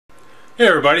Hey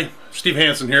everybody, Steve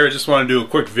Hansen here. I just want to do a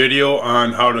quick video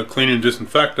on how to clean and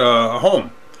disinfect a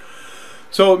home.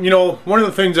 So, one of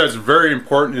the things that's very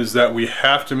important is that we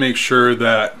have to make sure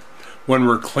that when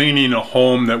we're cleaning a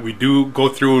home that we do go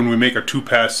through and we make a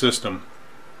two-pass system.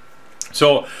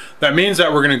 So that means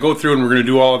that we're going to go through and we're going to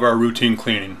do all of our routine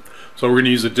cleaning. So we're going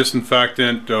to use a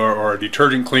disinfectant or a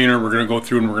detergent cleaner. We're going to go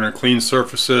through and we're going to clean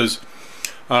surfaces.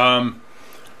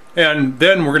 And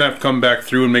then we're going to have to come back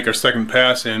through and make our second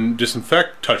pass and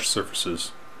disinfect touch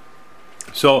surfaces.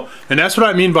 So, and that's what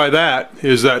I mean by that,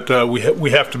 is that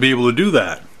we have to be able to do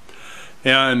that.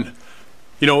 And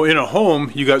in a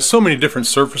home, you got so many different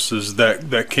surfaces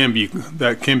that can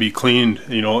be cleaned.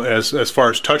 As far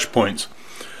as touch points.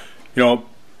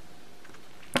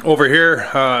 Over here,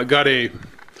 got a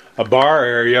bar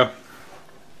area,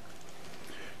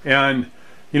 and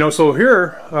so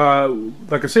here,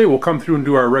 like I say, we'll come through and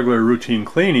do our regular routine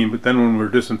cleaning, but then when we're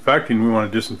disinfecting, we want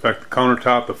to disinfect the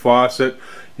countertop, the faucet,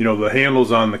 the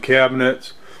handles on the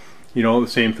cabinets. The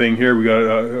same thing here. We got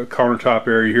a countertop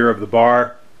area here of the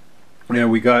bar,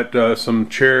 and we got some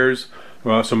chairs,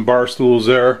 some bar stools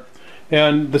there.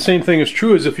 And the same thing is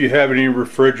true as if you have any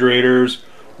refrigerators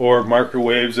or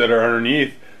microwaves that are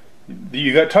underneath.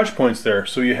 You got touch points there,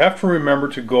 so you have to remember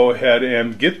to go ahead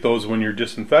and get those when you're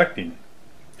disinfecting.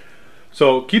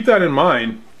 So keep that in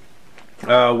mind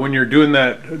when you're doing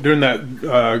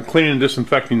that cleaning and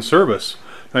disinfecting service.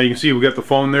 Now you can see we got the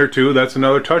phone there too. That's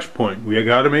another touch point. We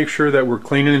got to make sure that we're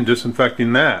cleaning and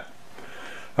disinfecting that.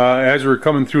 As we're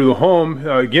coming through the home,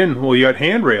 again, you got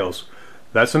handrails.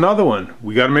 That's another one.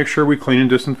 We got to make sure we clean and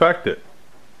disinfect it.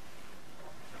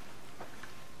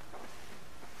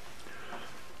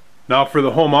 Now for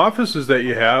the home offices that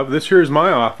you have, this here is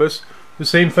my office. The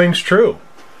same thing's true.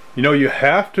 You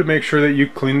have to make sure that you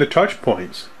clean the touch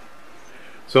points.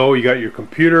 So you got your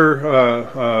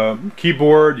computer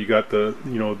keyboard, you got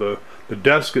the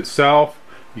desk itself,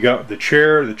 you got the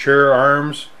chair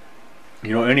arms,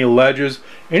 any ledges,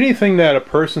 anything that a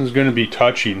person's going to be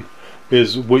touching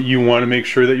is what you want to make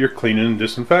sure that you're cleaning and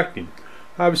disinfecting.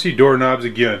 Obviously doorknobs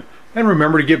again, and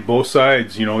remember to get both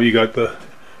sides. You got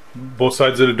both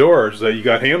sides of the doors that you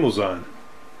got handles on.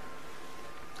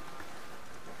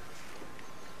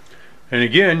 And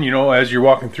again, as you're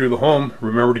walking through the home,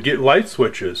 remember to get light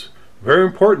switches. Very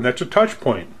important. That's a touch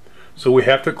point. So we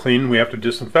have to clean, we have to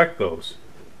disinfect those.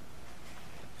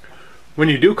 When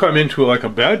you do come into like a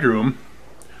bedroom,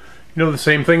 the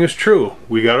same thing is true.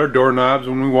 We got our doorknobs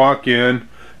when we walk in,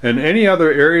 and any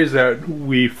other areas that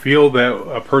we feel that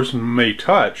a person may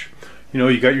touch.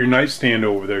 You got your nightstand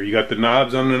over there. You got the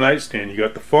knobs on the nightstand. You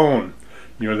got the phone.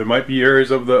 There might be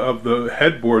areas of the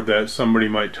headboard that somebody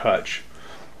might touch.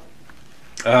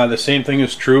 The same thing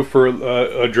is true for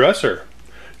a dresser.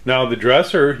 Now the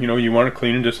dresser, you want to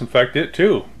clean and disinfect it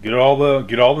too. Get all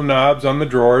the knobs on the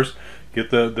drawers. Get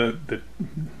the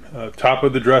top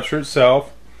of the dresser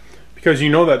itself, because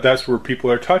that's where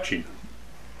people are touching.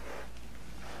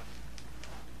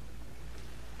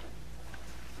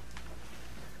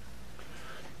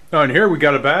 Now in here we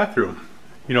got a bathroom.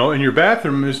 And your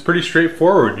bathroom is pretty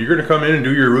straightforward. You're going to come in and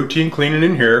do your routine cleaning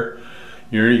in here.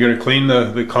 You're going to clean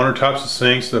the countertops, the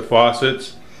sinks, the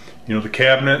faucets, the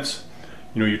cabinets,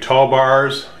 your tall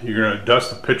bars. You're going to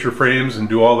dust the picture frames and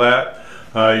do all that.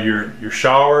 Your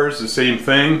showers, the same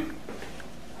thing.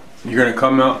 You're going to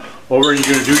come out over and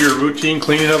you're going to do your routine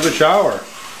cleaning of the shower.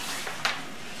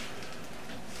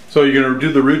 So you're going to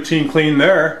do the routine clean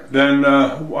there. Then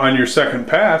on your second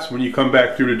pass, when you come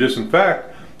back through to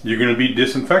disinfect, you're going to be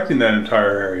disinfecting that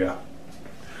entire area.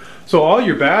 So all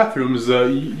your bathrooms,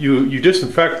 you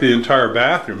disinfect the entire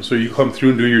bathroom. So you come through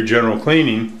and do your general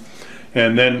cleaning,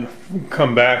 and then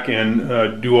come back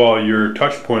and do all your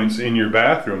touch points in your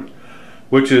bathroom,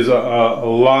 which is a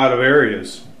lot of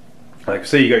areas. Like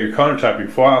say you got your countertop, your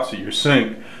faucet, your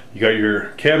sink, you got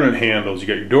your cabinet handles, you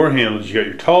got your door handles, you got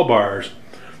your tall bars.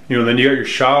 Then you got your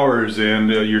showers and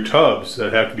your tubs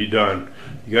that have to be done.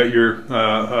 You got your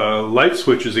light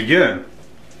switches again.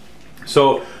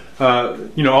 So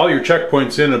all your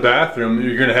checkpoints in a bathroom,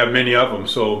 you're going to have many of them.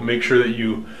 So make sure that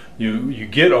you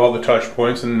get all the touch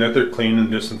points and that they're clean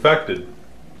and disinfected.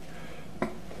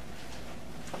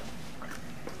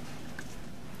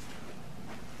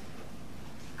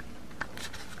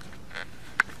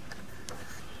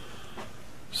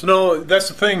 So no, that's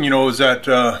the thing, is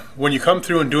that when you come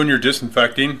through and doing your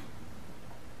disinfecting,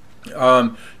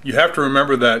 you have to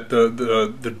remember that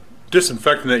the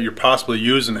disinfectant that you're possibly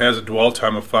using has a dwell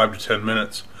time of 5 to 10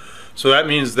 minutes. So that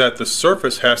means that the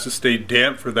surface has to stay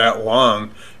damp for that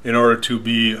long in order to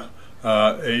be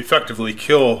effectively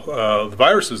kill the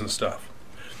viruses and stuff.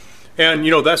 And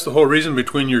you know, that's the whole reason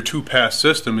between your two pass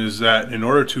system, is that in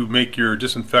order to make your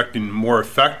disinfecting more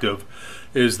effective,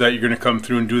 is that you're going to come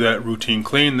through and do that routine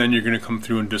clean, then you're going to come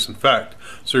through and disinfect.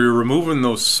 So you're removing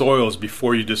those soils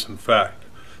before you disinfect.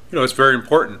 You know, it's very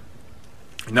important.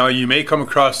 Now, you may come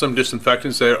across some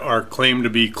disinfectants that are claimed to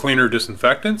be cleaner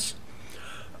disinfectants.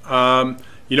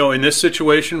 You know, in this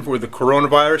situation with the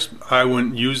coronavirus, I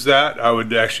wouldn't use that. I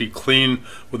would actually clean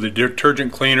with a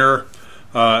detergent cleaner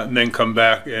and then come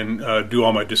back and do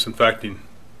all my disinfecting.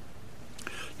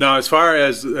 Now, as far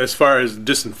as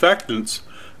disinfectants,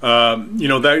 you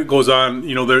know, that goes on.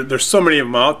 You know, there's so many of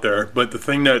them out there, but the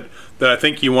thing that I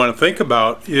think you want to think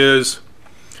about is,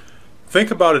 think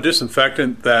about a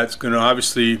disinfectant that's going to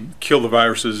obviously kill the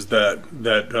viruses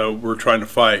that we're trying to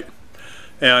fight.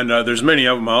 And there's many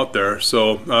of them out there.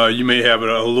 So you may have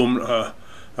a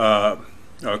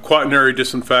quaternary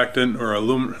disinfectant or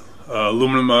aluminum,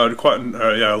 aluminum,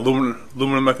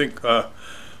 I think.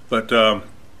 But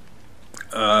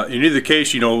in either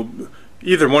case, you know,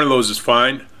 either one of those is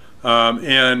fine.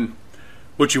 And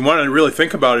what you want to really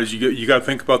think about is you got to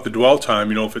think about the dwell time.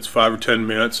 You know, if it's 5 or 10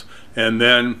 minutes, and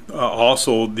then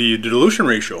also the dilution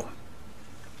ratio,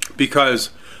 because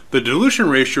the dilution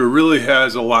ratio really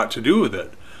has a lot to do with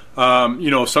it. You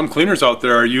know, some cleaners out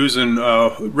there are using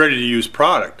ready-to-use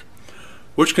product,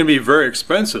 which can be very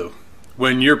expensive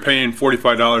when you're paying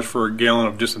 $45 for a gallon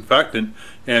of disinfectant,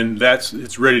 and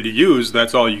it's ready to use.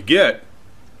 That's all you get.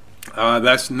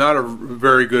 That's not a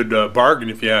very good bargain,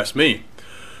 if you ask me.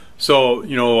 So,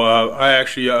 you know,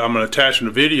 I'm going to attach a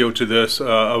video to this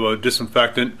of a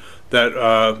disinfectant that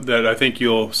I think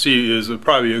you'll see is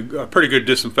probably a pretty good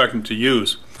disinfectant to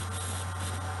use.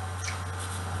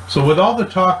 So with all the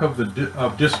talk of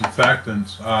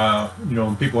disinfectants, you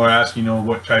know, people are asking, you know,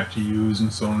 what type to use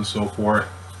and so on and so forth.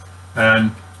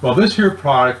 And well, this here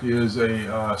product is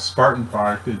a Spartan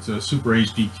product. It's a Super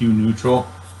HDQ neutral.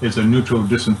 It's a neutral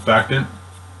disinfectant,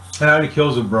 and it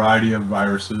kills a variety of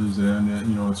viruses, and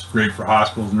you know, it's great for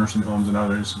hospitals, nursing homes, and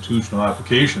other institutional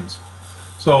applications.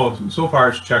 So far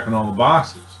it's checking all the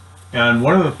boxes. And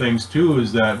one of the things too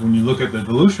is that when you look at the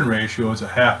dilution ratio, it's a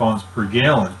 ½ ounce per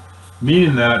gallon,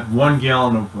 meaning that 1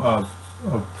 gallon of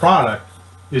product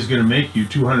is going to make you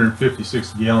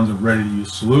 256 gallons of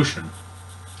ready-to-use solution,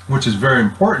 which is very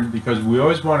important because we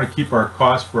always want to keep our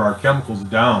costs for our chemicals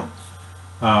down.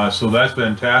 So that's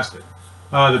fantastic.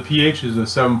 The pH is a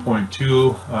 7.2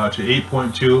 to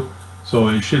 8.2, so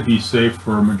it should be safe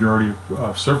for a majority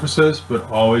of surfaces, but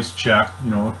always check,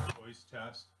 you know, choice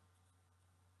test.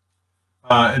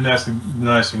 And that's the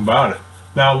nice thing about it.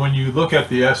 Now, when you look at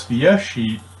the SDS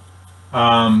sheet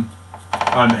on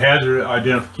hazard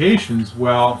identifications,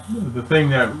 well, the thing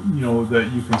that, you know,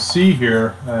 that you can see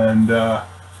here and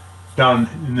down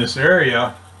in this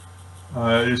area,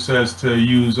 it says to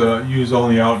use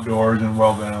only outdoors in a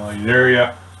well-ventilated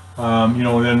area. You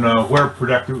know, then wear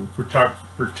protective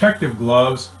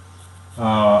gloves,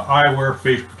 eyewear,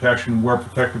 face protection, wear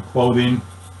protective clothing.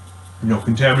 You know,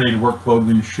 contaminated work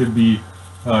clothing should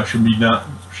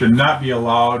not be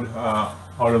allowed out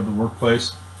of the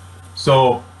workplace.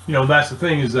 So, you know, that's the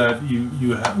thing, is that you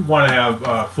want to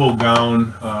have full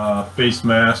gown, face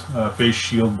mask, face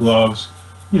shield, gloves,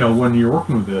 you know, when you're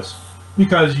working with this,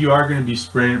 because you are going to be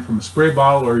spraying it from a spray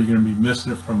bottle, or you're going to be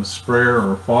missing it from a sprayer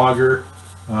or a fogger.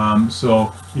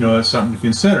 So, you know, that's something to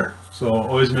consider. So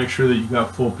always make sure that you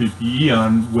got full PPE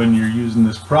on when you're using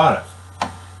this product.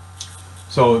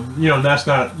 So, you know, that's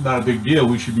not a big deal.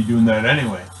 We should be doing that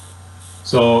anyway.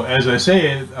 So as I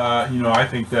say, you know, I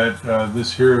think that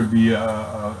this here would be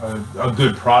a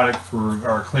good product for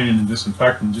our cleaning and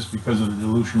disinfecting, just because of the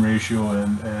dilution ratio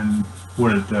and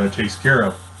what it takes care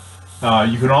of.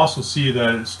 You can also see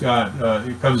that it's got,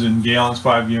 it comes in gallons,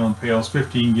 5-gallon pails,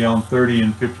 15-gallon, 30,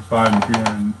 and 55 and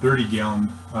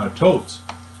 330-gallon totes.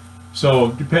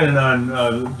 So depending on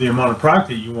the amount of product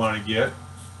that you want to get,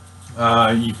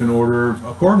 you can order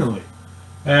accordingly.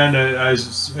 And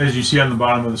as you see on the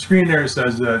bottom of the screen there, it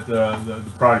says that the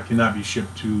product cannot be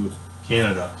shipped to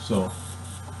Canada. So,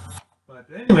 but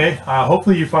anyway,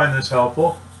 hopefully you find this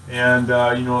helpful. And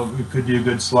you know, it could be a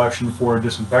good selection for a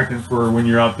disinfectant for when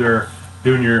you're out there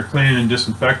doing your cleaning and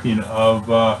disinfecting of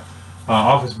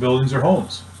office buildings or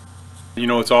homes. You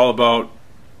know, it's all about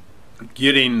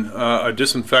getting a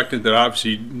disinfectant that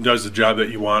obviously does the job that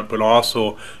you want, but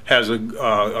also has a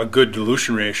good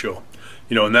dilution ratio.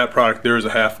 You know, in that product there is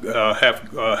a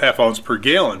half ounce per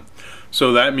gallon.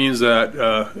 So that means that,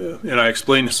 and I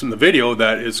explained this in the video,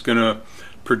 that it's going to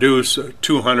produce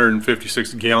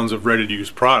 256 gallons of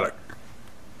ready-to-use product.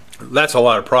 That's a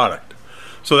lot of product.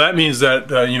 So that means that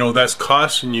you know, that's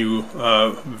costing you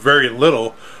very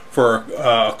little for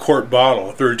a quart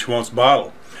bottle, a 32-ounce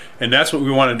bottle. And that's what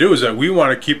we want to do, is that we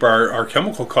want to keep our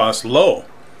chemical costs low.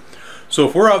 So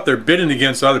if we're out there bidding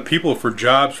against other people for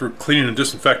jobs for cleaning and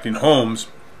disinfecting homes,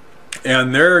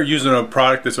 and they're using a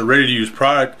product that's a ready-to-use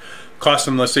product, costs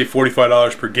them, let's say,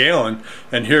 $45 per gallon,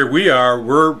 and here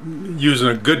we're using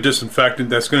a good disinfectant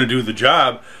that's going to do the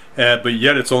job, but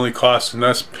yet it's only costing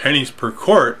us pennies per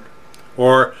quart,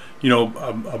 or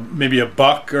maybe a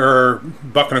buck or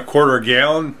 $1.25 a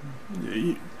gallon.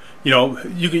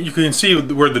 You can see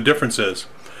where the difference is.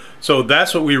 So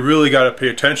that's what we really got to pay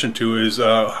attention to, is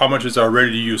how much is our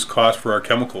ready-to-use cost for our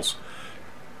chemicals,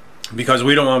 because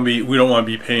we don't want to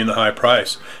be paying the high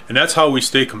price, and that's how we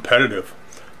stay competitive.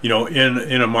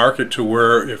 In a market to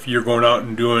where if you're going out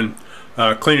and doing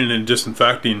cleaning and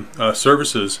disinfecting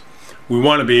services, we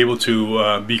want to be able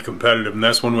to be competitive, and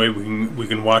that's one way we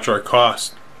can watch our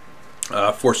costs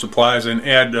for supplies and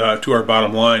add to our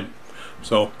bottom line.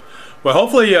 So, well,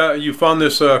 hopefully you found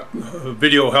this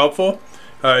video helpful.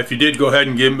 If you did, go ahead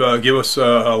and give us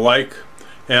a like,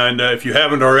 and if you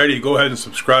haven't already, go ahead and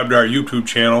subscribe to our YouTube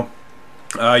channel.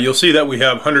 You'll see that we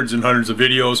have hundreds and hundreds of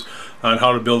videos on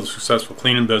how to build a successful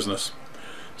cleaning business.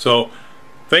 So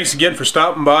thanks again for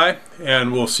stopping by,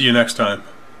 and we'll see you next time.